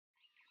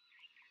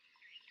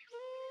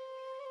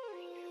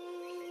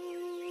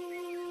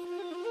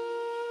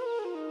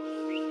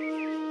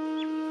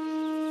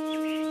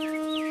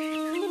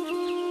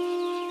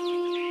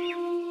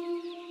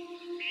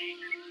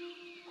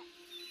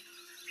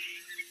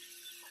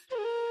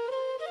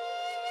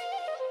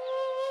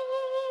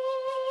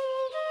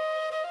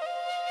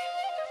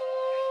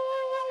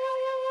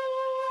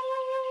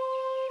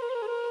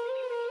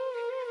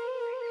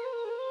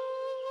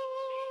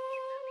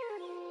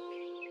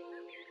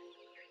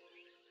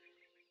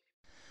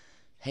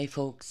Hey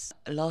folks,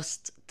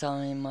 last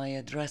time I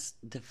addressed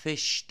the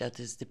fish that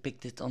is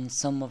depicted on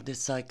some of the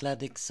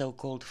cycladic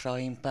so-called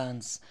frying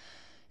pans.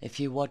 If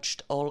you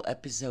watched all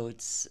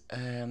episodes,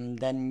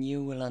 then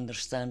you will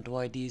understand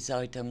why these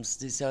items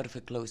deserve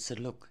a closer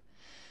look.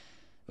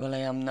 Well,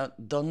 I am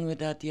not done with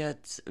that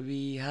yet.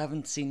 We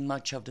haven't seen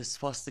much of the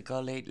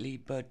swastika lately,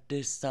 but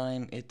this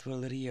time it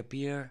will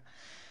reappear.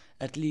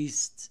 At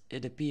least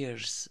it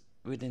appears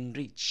within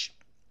reach.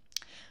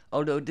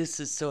 Although this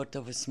is sort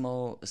of a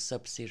small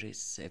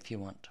sub-series, if you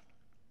want.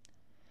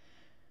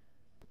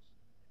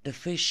 The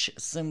fish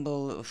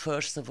symbol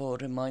first of all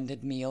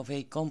reminded me of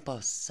a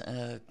compass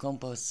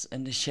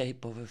in the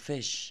shape of a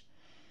fish.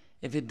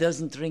 If it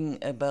doesn't ring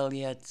a bell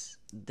yet,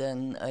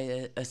 then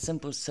a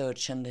simple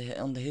search on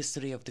the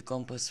history of the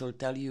compass will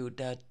tell you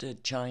that the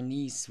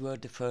Chinese were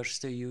the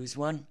first to use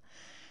one,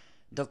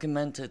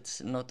 documented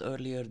not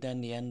earlier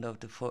than the end of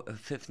the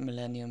 5th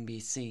millennium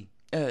BC.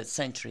 5th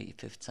century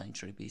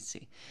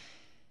BC.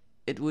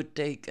 It would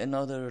take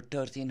another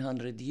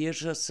 1300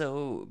 years or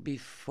so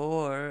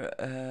before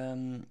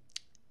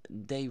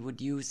they would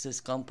use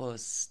this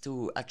compass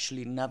to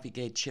actually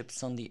navigate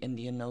ships on the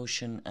Indian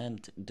Ocean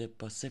and the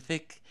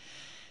Pacific,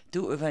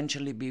 to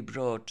eventually be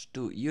brought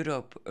to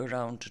Europe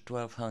around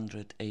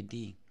 1200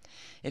 AD.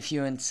 If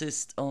you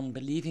insist on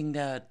believing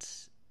that,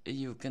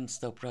 you can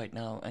stop right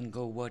now and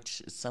go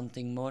watch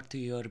something more to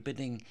your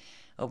bidding.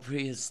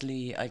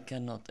 Obviously, I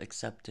cannot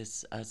accept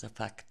this as a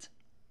fact.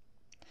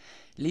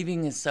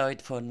 Leaving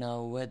aside for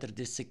now whether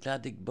the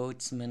cycladic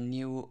boatsmen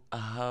knew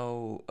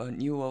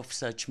of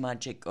such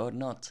magic or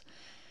not,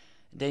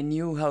 they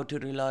knew how to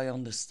rely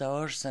on the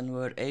stars and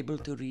were able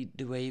to read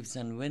the waves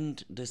and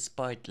wind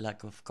despite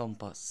lack of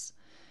compass.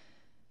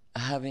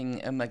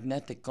 Having a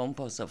magnetic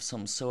compass of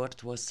some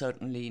sort was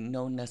certainly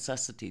no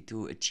necessity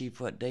to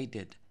achieve what they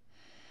did.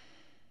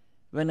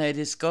 When I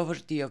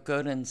discovered the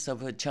occurrence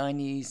of a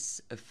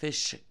Chinese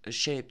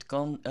fish-shaped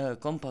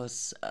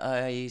compass,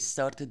 I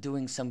started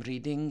doing some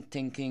reading,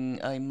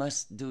 thinking I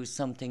must do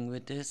something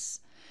with this,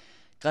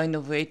 kind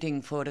of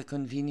waiting for a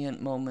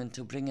convenient moment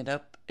to bring it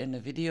up in a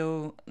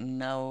video.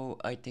 Now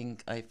I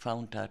think I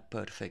found that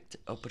perfect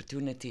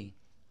opportunity.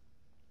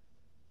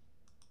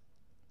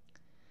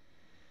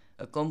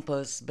 A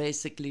compass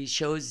basically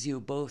shows you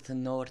both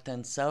north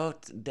and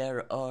south.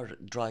 There are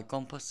dry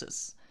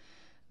compasses,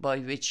 by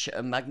which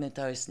a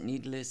magnetized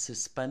needle is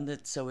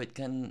suspended so it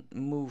can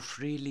move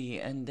freely,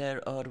 and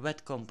there are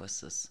wet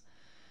compasses.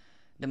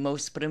 The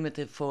most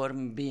primitive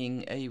form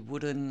being a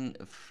wooden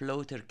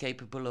floater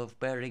capable of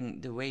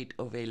bearing the weight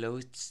of a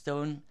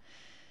lodestone.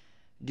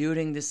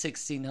 During the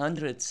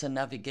 1600s, a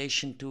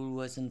navigation tool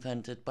was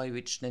invented by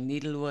which the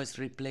needle was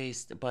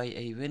replaced by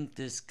a wind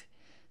disc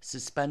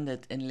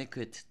suspended in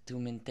liquid to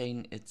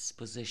maintain its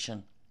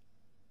position.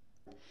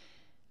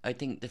 I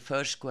think the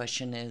first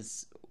question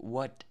is,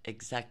 what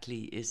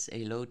exactly is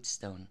a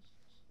lodestone?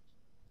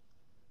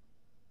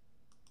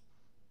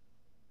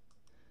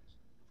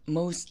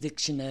 Most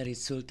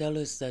dictionaries will tell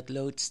us that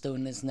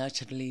lodestone is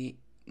naturally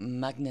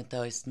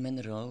magnetized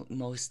mineral,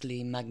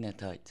 mostly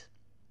magnetite.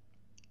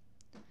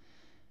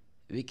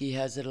 Wiki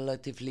has a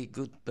relatively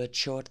good but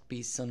short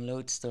piece on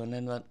lodestone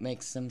and what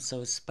makes them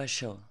so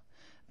special.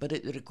 But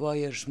it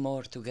requires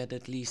more to get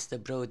at least a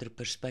broader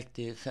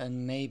perspective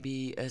and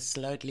maybe a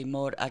slightly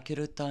more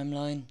accurate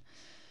timeline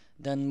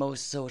than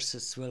most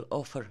sources will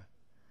offer.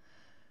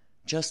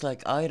 Just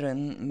like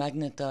iron,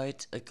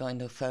 magnetite, a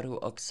kind of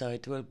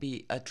ferro-oxide, will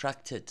be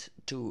attracted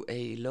to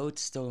a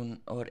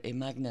lodestone or a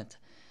magnet.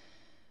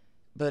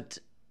 But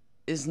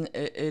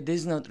it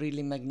is not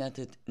really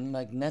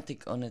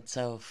magnetic on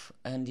itself,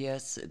 and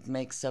yes, it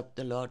makes up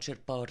the larger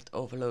part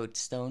of a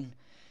lodestone,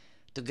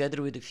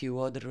 together with a few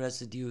other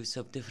residues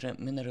of different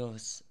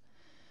minerals.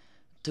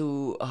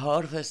 To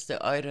harvest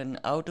the iron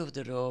out of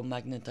the raw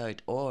magnetite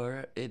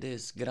ore, it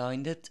is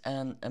grinded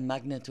and a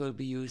magnet will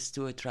be used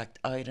to attract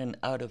iron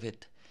out of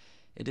it.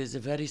 It is a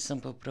very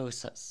simple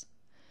process.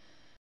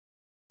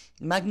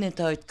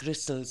 Magnetite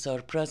crystals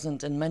are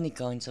present in many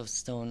kinds of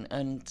stone,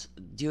 and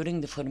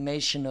during the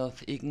formation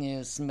of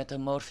igneous,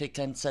 metamorphic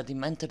and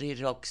sedimentary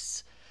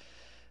rocks,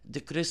 the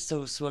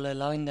crystals will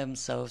align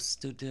themselves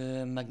to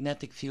the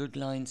magnetic field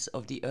lines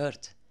of the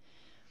earth.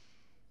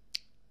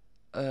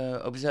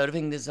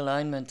 Observing this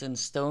alignment in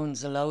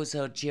stones allows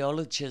our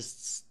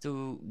geologists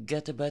to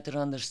get a better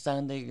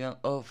understanding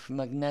of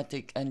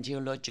magnetic and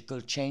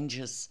geological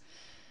changes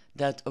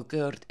that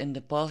occurred in the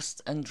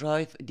past and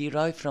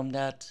derive from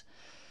that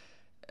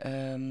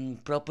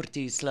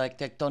properties like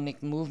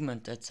tectonic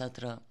movement,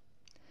 etc.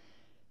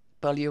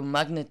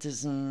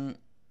 Paleomagnetism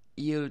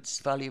yields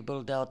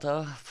valuable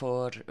data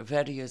for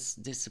various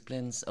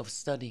disciplines of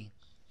study.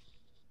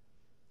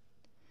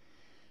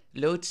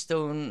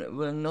 Lodestone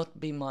will not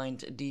be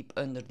mined deep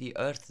under the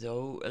earth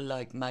though,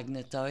 like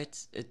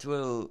magnetite. It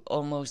will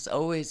almost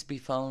always be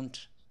found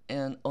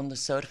on the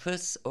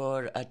surface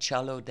or at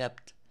shallow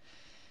depth.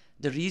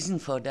 The reason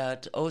for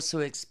that also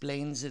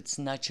explains its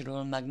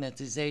natural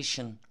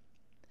magnetization.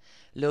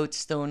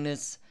 Lodestone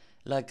is,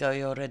 like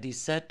I already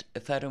said,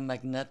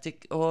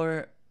 ferromagnetic,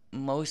 or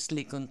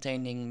mostly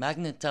containing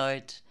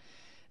magnetite,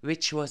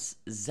 which was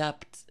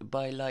zapped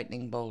by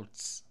lightning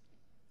bolts.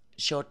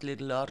 Short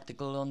little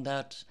article on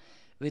that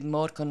with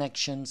more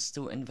connections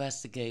to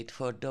investigate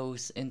for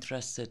those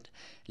interested.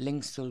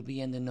 Links will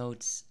be in the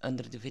notes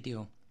under the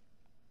video.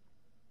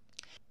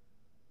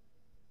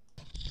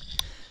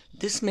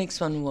 This makes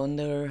one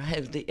wonder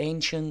if the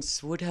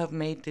ancients would have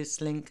made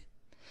this link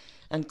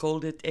and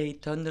called it a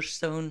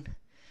thunderstone,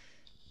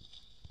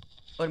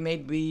 or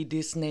maybe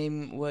this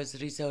name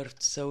was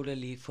reserved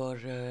solely for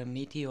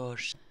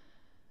meteors.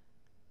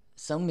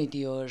 Some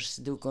meteors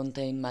do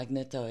contain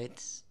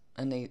magnetite.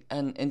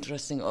 An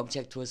interesting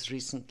object was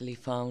recently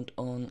found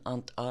on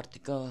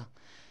Antarctica.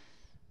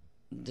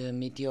 The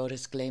meteor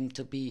is claimed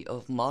to be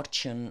of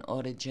Martian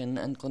origin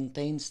and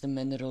contains the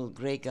mineral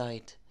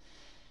greigite.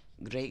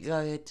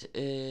 Greigite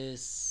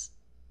is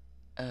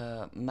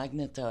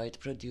magnetite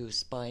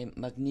produced by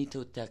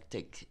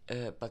magnetotactic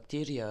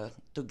bacteria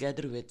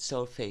together with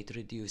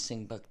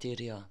sulfate-reducing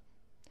bacteria.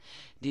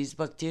 These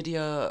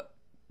bacteria,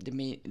 the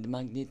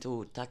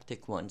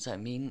magnetotactic ones,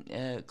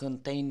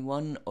 contain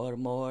one or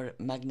more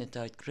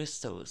magnetite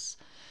crystals,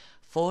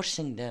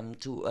 forcing them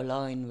to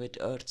align with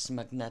Earth's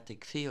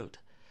magnetic field.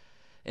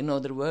 In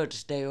other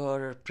words, they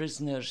are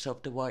prisoners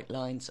of the white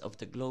lines of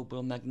the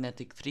global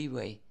magnetic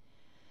freeway.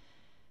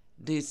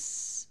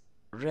 This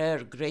rare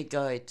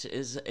greigite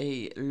is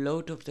a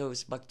lot of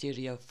those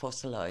bacteria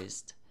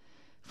fossilized.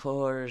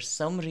 For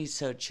some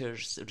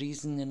researchers,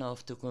 reason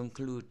enough to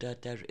conclude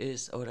that there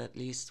is, or at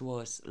least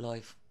was,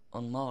 life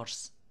on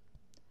Mars.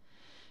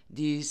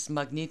 These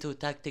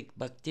magnetotactic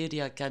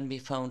bacteria can be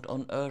found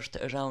on Earth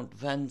around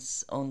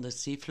vents on the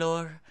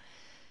seafloor.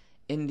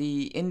 In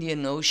the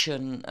Indian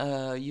Ocean,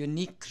 a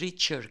unique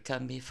creature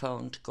can be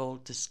found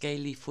called the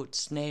scaly-foot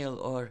snail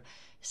or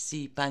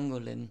sea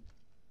pangolin.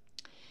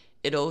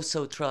 It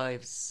also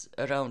thrives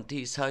around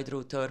these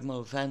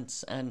hydrothermal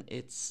vents, and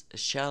its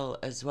shell,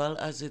 as well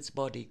as its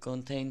body,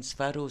 contains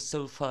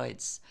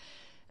ferrosulfides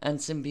and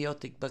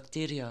symbiotic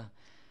bacteria,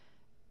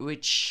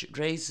 which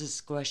raises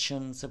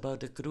questions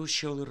about the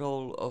crucial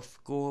role of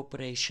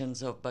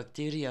cooperations of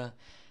bacteria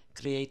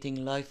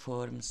creating life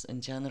forms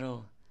in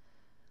general.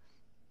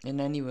 In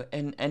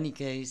any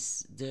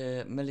case,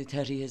 the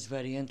military is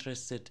very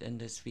interested in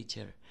this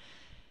feature.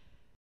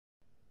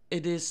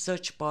 It is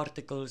such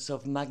particles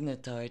of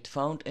magnetite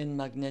found in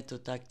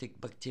magnetotactic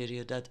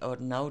bacteria that are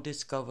now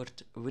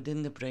discovered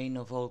within the brain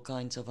of all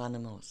kinds of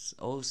animals,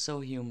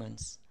 also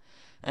humans,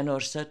 and are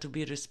said to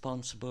be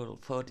responsible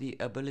for the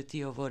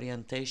ability of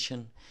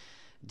orientation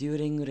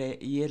during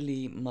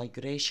yearly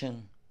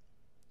migration.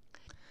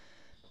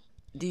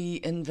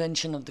 The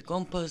invention of the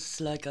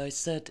compass, like I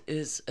said,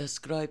 is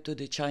ascribed to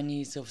the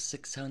Chinese of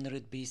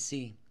 600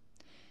 BC.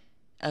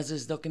 As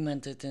is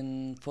documented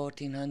in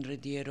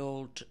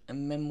 1400-year-old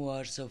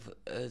memoirs of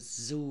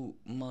Zhu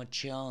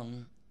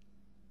Maqian,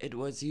 it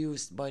was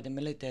used by the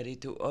military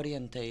to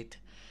orientate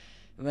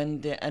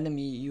when the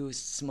enemy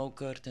used smoke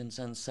curtains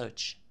and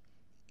such.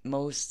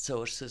 Most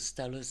sources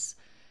tell us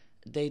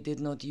they did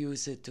not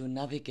use it to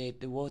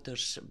navigate the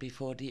waters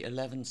before the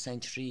 11th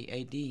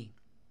century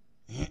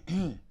AD.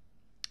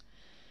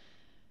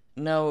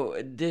 Now,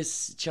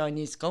 this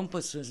Chinese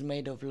compass was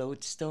made of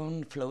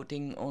lodestone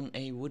floating on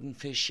a wooden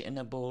fish in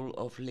a bowl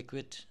of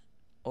liquid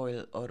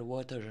oil or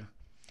water.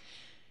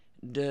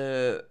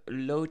 The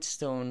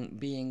lodestone,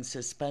 being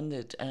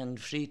suspended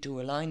and free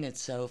to align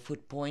itself,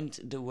 would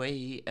point the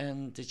way,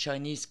 and the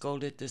Chinese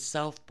called it the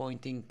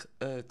south-pointing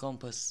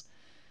compass,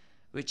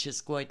 which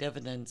is quite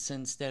evident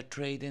since their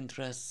trade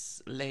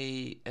interests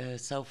lay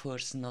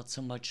southwards, not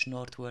so much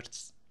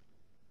northwards.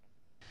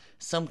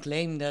 Some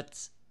claim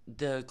that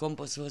the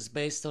compass was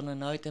based on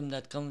an item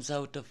that comes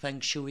out of Feng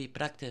Shui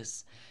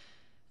practice.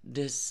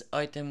 This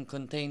item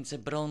contains a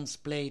bronze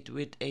plate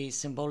with a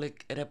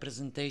symbolic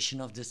representation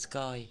of the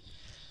sky.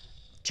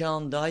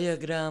 Chan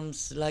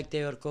diagrams, like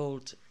they are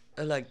called,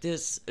 like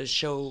this,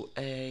 show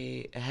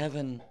a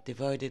heaven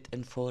divided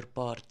in 4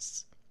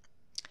 parts.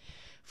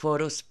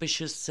 4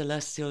 auspicious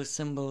celestial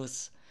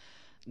symbols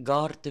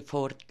guard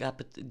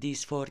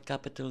these 4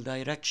 capital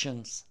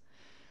directions: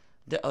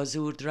 the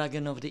azure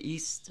dragon of the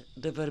east,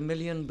 the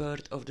vermilion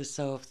bird of the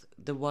south,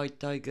 the white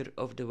tiger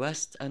of the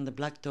west, and the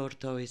black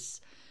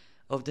tortoise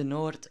of the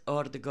north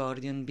are the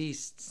guardian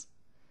beasts.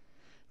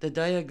 The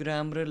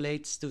diagram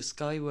relates to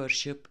sky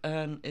worship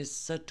and is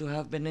said to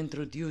have been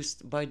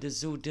introduced by the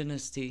Zhou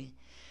dynasty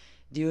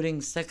during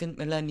 2nd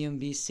millennium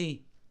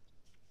BC.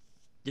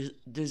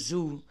 The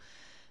Zhou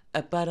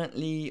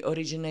apparently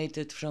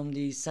originated from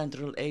the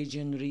Central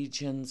Asian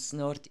regions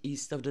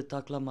northeast of the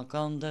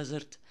Taklamakan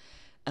Desert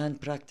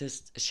and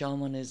practiced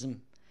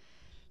shamanism.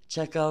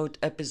 Check out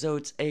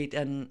episodes 8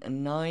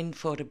 and 9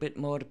 for a bit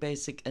more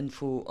basic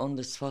info on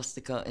the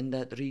swastika in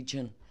that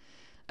region.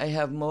 I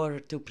have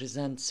more to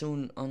present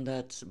soon on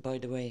that, by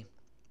the way.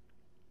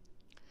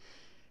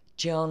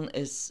 Qian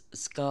is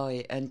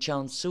sky, and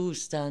Qiansu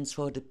stands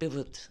for the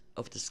pivot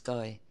of the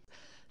sky.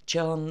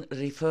 Qian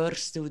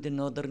refers to the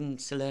northern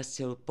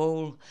celestial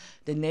pole,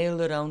 the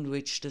nail around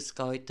which the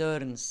sky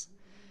turns.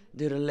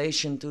 The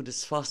relation to the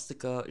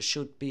swastika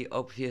should be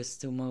obvious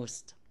to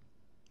most.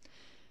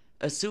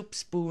 A soup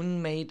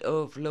spoon made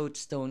of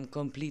lodestone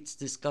completes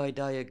the sky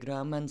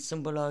diagram and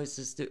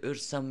symbolizes the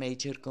Ursa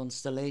Major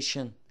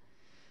constellation,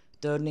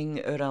 turning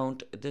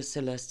around the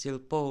celestial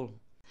pole.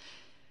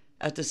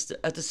 At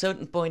a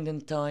certain point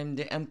in time,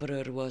 the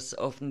emperor was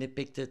often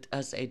depicted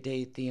as a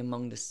deity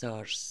among the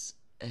stars,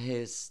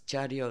 his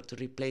chariot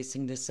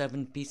replacing the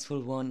 7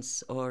 peaceful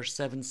ones or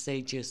 7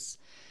 sages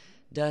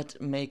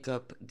that make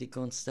up the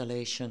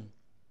constellation.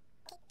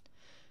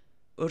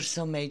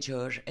 Ursa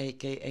Major,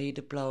 aka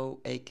the Plough,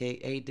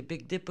 aka the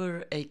Big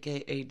Dipper,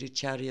 aka the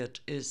Chariot,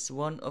 is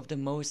one of the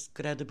most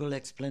credible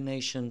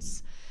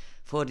explanations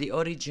for the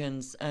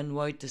origins and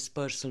wide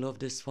dispersal of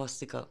the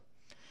swastika,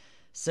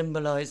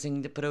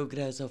 symbolizing the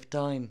progress of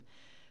time,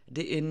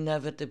 the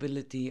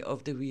inevitability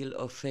of the wheel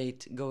of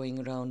fate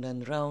going round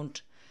and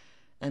round,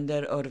 and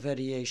there are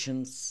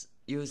variations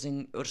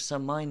using Ursa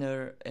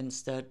Minor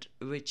instead,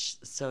 which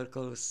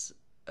circles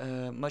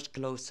much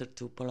closer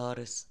to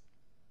Polaris.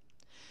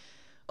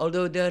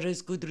 Although there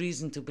is good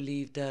reason to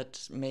believe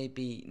that may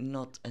be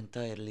not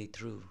entirely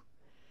true.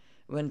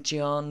 When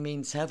Qian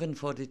means heaven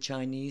for the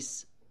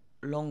Chinese,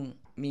 Long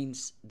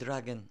means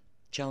dragon.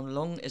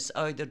 Qianlong is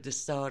either the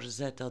star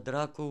Zeta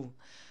Draco,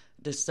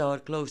 the star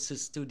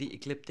closest to the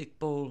ecliptic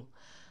pole,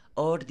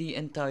 or the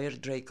entire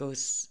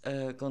Draco's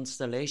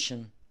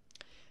constellation.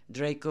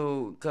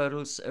 Draco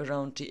curls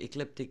around the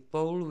ecliptic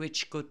pole,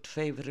 which could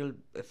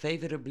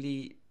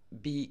favorably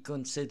be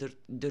considered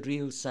the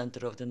real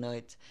center of the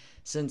night,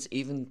 since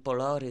even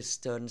Polaris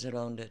turns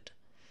around it.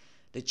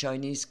 The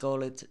Chinese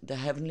call it the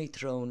heavenly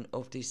throne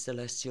of the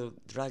celestial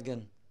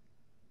dragon.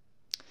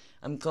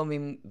 I'm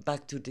coming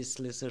back to this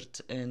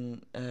lizard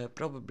in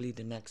probably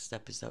the next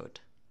episode.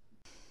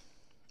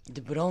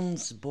 The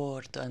bronze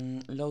board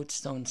and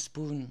lodestone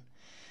spoon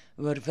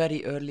were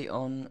very early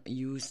on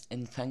used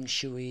in Feng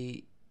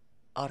Shui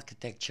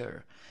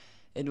architecture.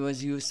 It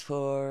was used,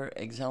 for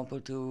example,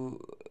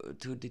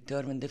 to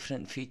determine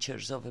different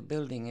features of a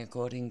building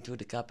according to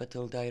the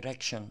capital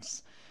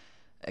directions.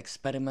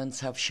 Experiments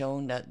have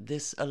shown that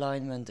this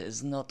alignment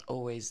is not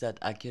always that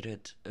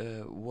accurate.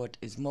 What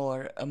is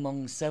more,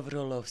 among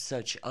several of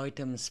such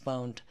items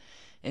found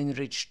in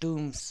rich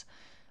tombs,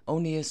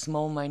 only a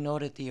small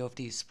minority of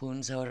these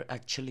spoons are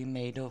actually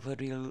made of a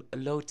real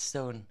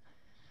lodestone.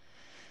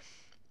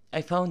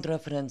 I found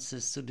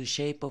references to the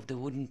shape of the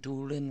wooden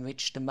tool in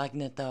which the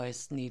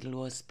magnetized needle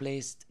was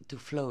placed to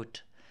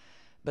float,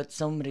 but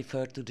some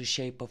refer to the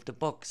shape of the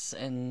box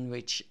in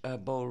which a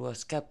bowl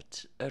was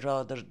kept,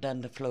 rather than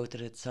the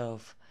floater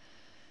itself.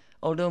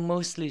 Although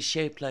mostly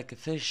shaped like a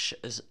fish,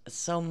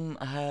 some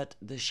had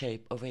the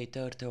shape of a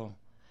turtle.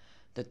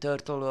 The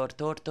turtle or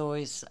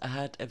tortoise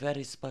had a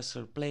very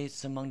special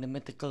place among the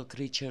mythical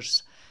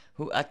creatures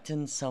who act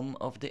in some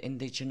of the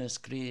indigenous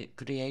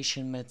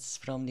creation myths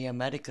from the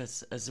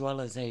Americas as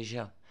well as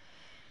Asia.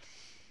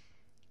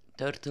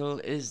 Turtle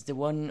is the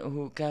one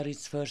who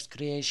carries first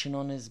creation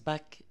on his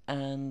back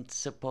and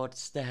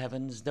supports the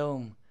heaven's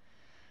dome.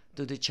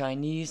 To the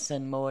Chinese,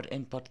 and more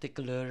in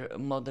particular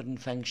modern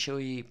Feng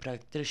Shui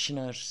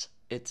practitioners,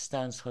 it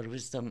stands for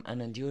wisdom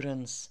and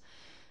endurance,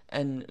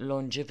 and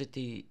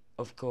longevity,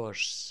 of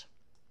course.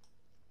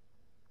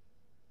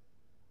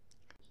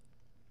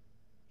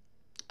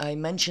 I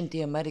mentioned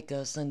the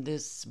Americas, and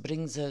this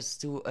brings us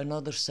to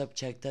another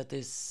subject that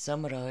is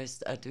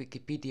summarized at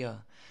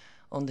Wikipedia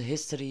on the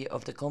history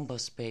of the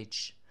compass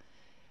page.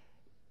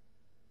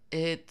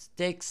 It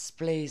takes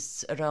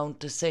place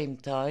around the same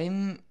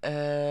time.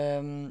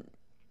 That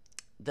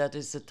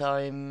is the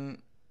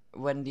time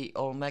when the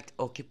Olmec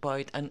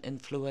occupied and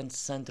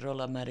influenced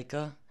Central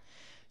America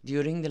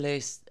during the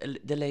late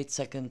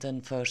 2nd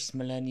and 1st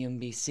millennium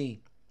BC.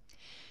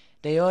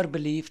 They are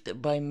believed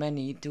by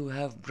many to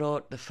have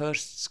brought the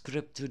first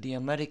script to the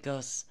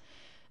Americas,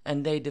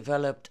 and they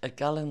developed a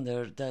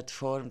calendar that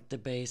formed the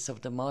base of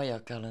the Maya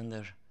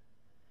calendar.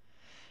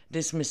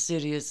 This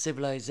mysterious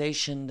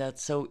civilization that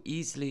so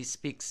easily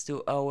speaks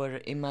to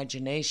our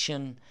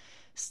imagination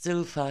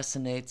still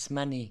fascinates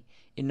many,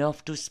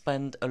 enough to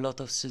spend a lot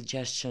of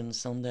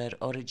suggestions on their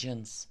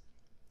origins.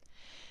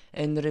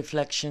 In the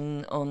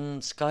reflection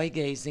on sky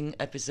gazing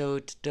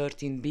episode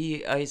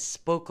 13b, I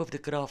spoke of the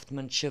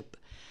craftsmanship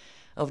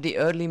of the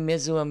early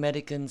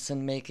Meso-Americans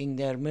in making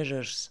their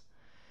mirrors.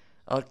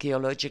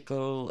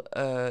 Archaeological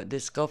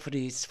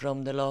discoveries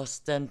from the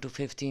last 10 to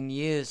 15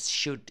 years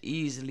should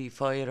easily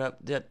fire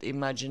up that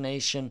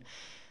imagination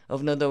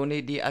of not only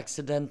the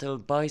accidental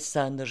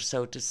bystander,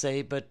 so to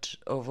say, but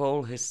of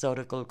all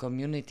historical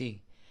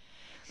community.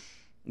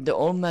 The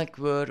Olmec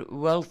were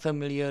well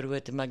familiar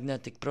with the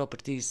magnetic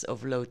properties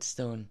of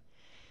lodestone.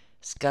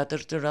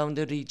 Scattered around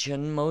the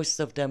region, most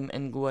of them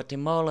in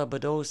Guatemala,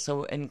 but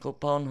also in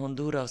Copan,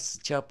 Honduras,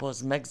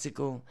 Chiapas,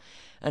 Mexico,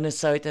 and a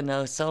site in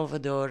El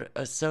Salvador,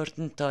 a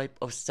certain type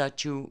of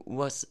statue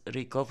was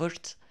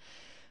recovered,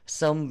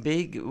 some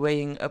big,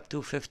 weighing up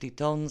to 50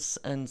 tons,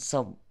 and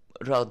some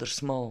rather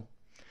small.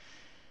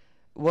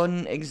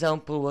 One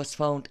example was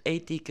found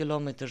 80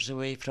 kilometers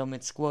away from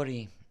its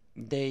quarry.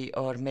 They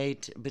are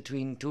made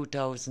between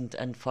 2000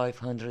 and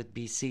 500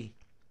 BC.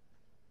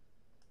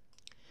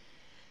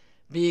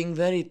 Being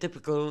very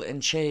typical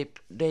in shape,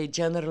 they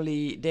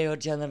are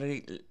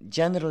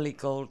generally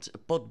called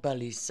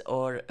potbellies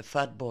or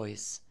fat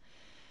boys.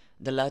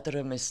 The latter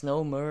a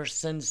misnomer,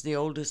 since the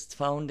oldest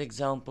found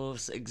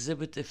examples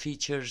exhibit the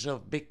features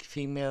of big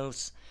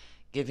females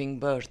giving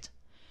birth.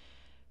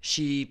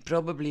 She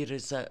probably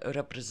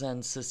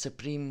represents a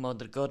supreme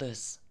mother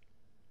goddess.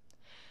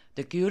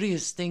 The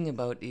curious thing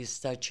about these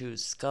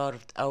statues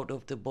carved out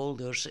of the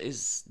boulders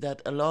is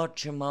that a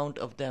large amount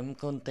of them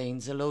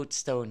contains a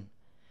lodestone.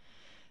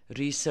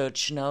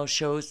 Research now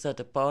shows that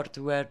the part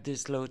where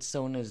this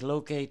lodestone is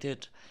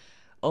located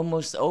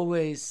almost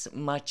always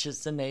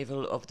matches the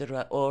navel of the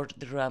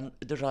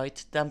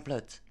right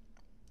template,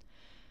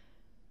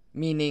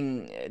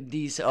 meaning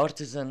these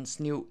artisans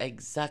knew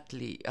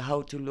exactly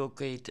how to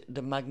locate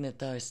the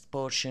magnetized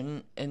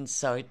portion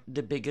inside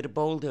the bigger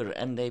boulder,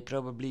 and they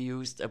probably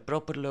used a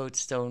proper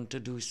lodestone to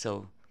do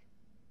so.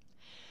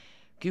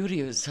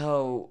 Curious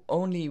how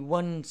only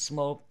one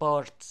small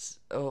part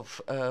of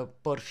a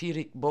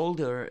porphyric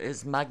boulder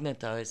is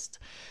magnetized.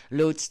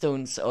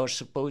 Lodestones are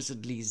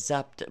supposedly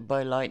zapped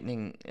by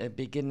lightning,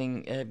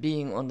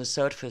 being on the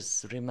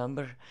surface,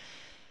 remember?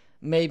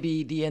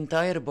 Maybe the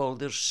entire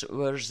boulders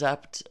were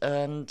zapped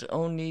and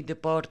only the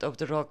part of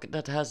the rock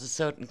that has a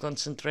certain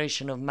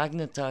concentration of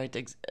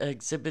magnetite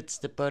exhibits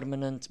the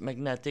permanent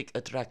magnetic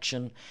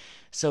attraction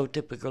so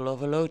typical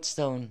of a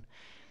lodestone.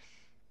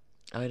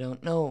 I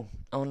don't know.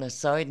 On a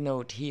side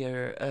note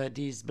here,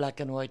 these black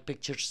and white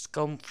pictures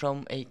come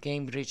from a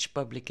Cambridge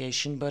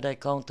publication, but I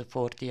can't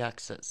afford the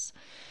access.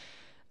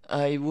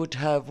 I would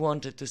have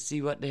wanted to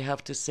see what they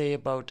have to say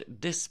about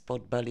this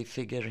potbelly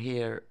figure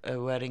here,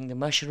 wearing the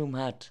mushroom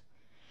hat.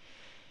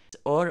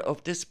 Or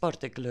of this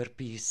particular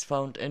piece,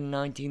 found in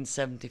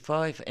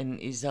 1975 in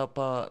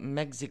Izapa,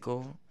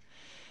 Mexico,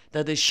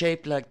 that is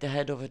shaped like the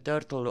head of a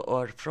turtle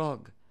or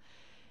frog.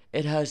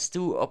 It has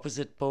two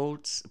opposite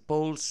poles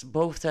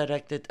both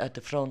directed at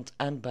the front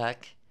and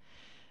back.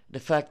 The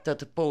fact that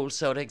the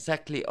poles are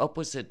exactly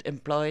opposite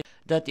implies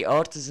that the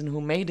artisan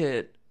who made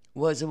it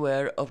was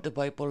aware of the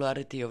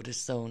bipolarity of the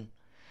stone.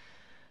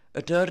 A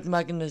third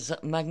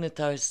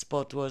magnetized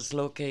spot was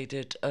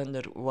located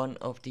under one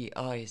of the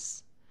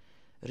eyes.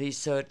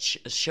 Research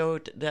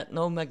showed that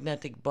no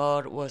magnetic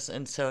bar was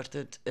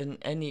inserted in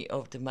any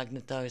of the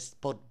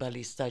magnetized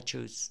potbelly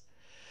statues.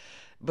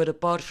 But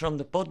apart from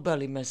the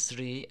potbelly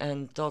mystery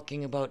and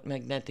talking about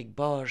magnetic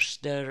bars,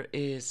 there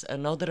is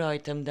another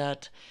item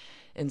that,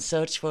 in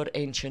search for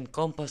ancient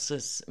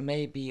compasses,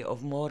 may be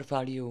of more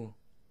value.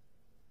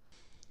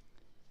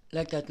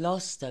 Like that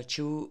last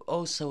statue,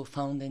 also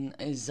found in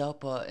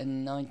Izapa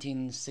in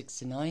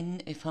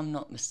 1969, if I'm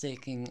not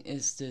mistaken,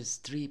 is this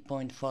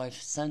 3.5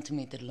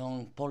 centimeter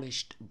long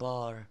polished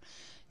bar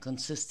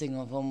consisting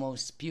of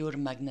almost pure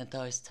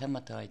magnetized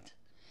hematite.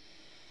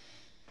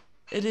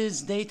 It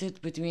is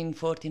dated between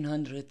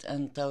 1400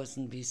 and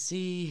 1000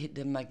 BC.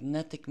 The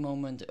magnetic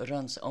moment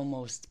runs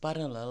almost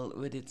parallel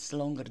with its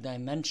longer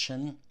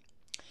dimension,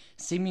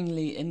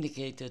 seemingly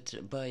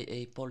indicated by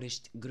a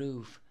polished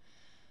groove.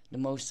 The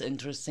most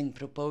interesting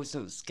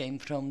proposals came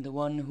from the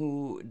one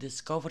who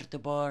discovered the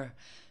bar,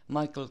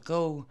 Michael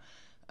Coe,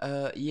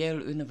 a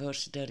Yale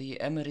University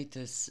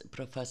Emeritus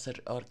Professor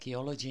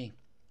Archaeology.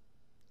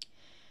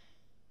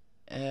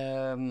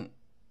 Or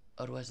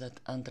was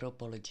that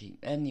anthropology?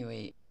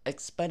 Anyway,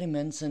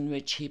 experiments in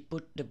which he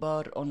put the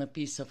bar on a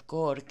piece of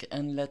cork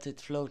and let it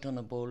float on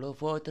a bowl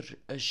of water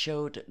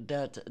showed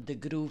that the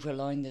groove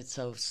aligned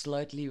itself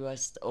slightly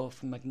west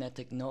of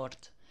magnetic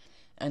north,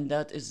 and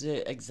that is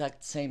the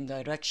exact same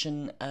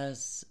direction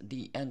as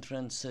the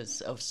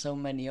entrances of so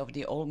many of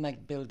the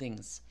Olmec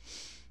buildings.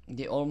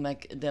 The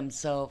Olmec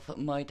themselves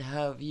might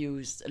have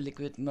used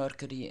liquid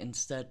mercury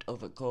instead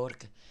of a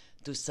cork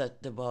to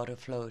set the bar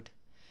afloat.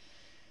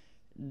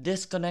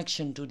 This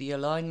connection to the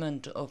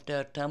alignment of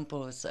their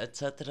temples,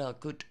 etc.,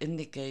 could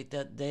indicate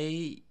that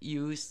they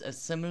used a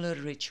similar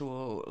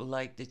ritual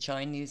like the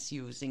Chinese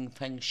using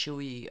Feng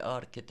Shui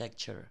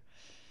architecture.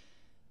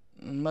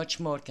 Much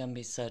more can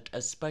be said,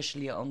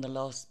 especially on the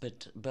last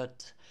bit,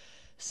 but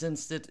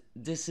since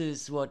this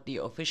is what the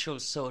official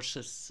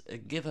sources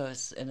give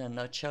us in a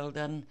nutshell,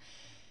 then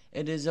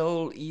it is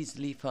all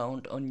easily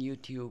found on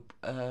YouTube.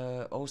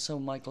 Also,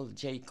 Michael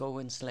J.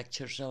 Cohen's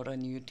lectures are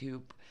on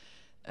YouTube.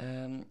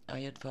 I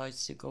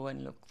advise you go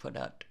and look for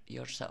that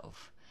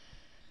yourself.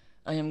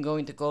 I am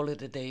going to call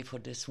it a day for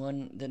this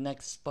one. The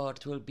next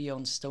part will be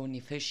on stony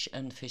fish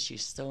and fishy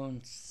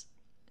stones.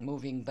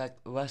 Moving back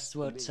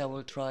westwards, I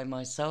will try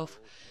myself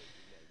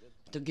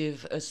to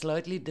give a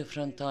slightly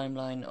different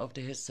timeline of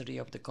the history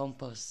of the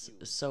compass.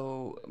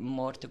 So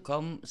more to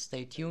come,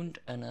 stay tuned,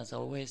 and as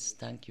always,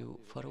 thank you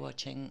for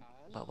watching.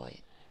 Bye bye.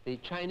 The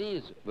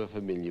Chinese were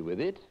familiar with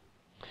it.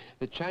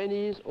 The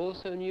Chinese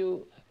also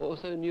knew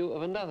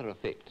of another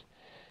effect.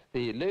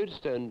 The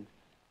lodestone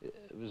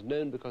was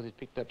known because it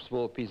picked up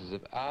small pieces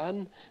of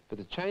iron, but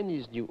the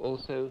Chinese knew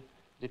also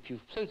that if you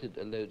floated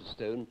a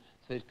lodestone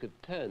so it could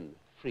turn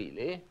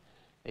freely,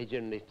 they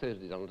generally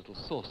floated it on a little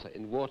saucer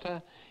in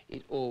water.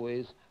 It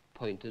always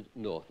pointed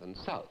north and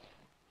south.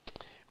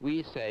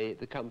 We say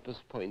the compass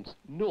points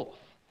north.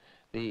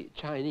 The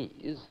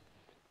Chinese,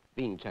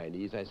 being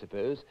Chinese I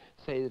suppose,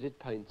 say that it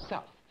points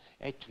south.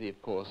 Actually,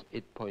 of course,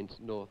 it points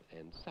north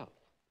and south.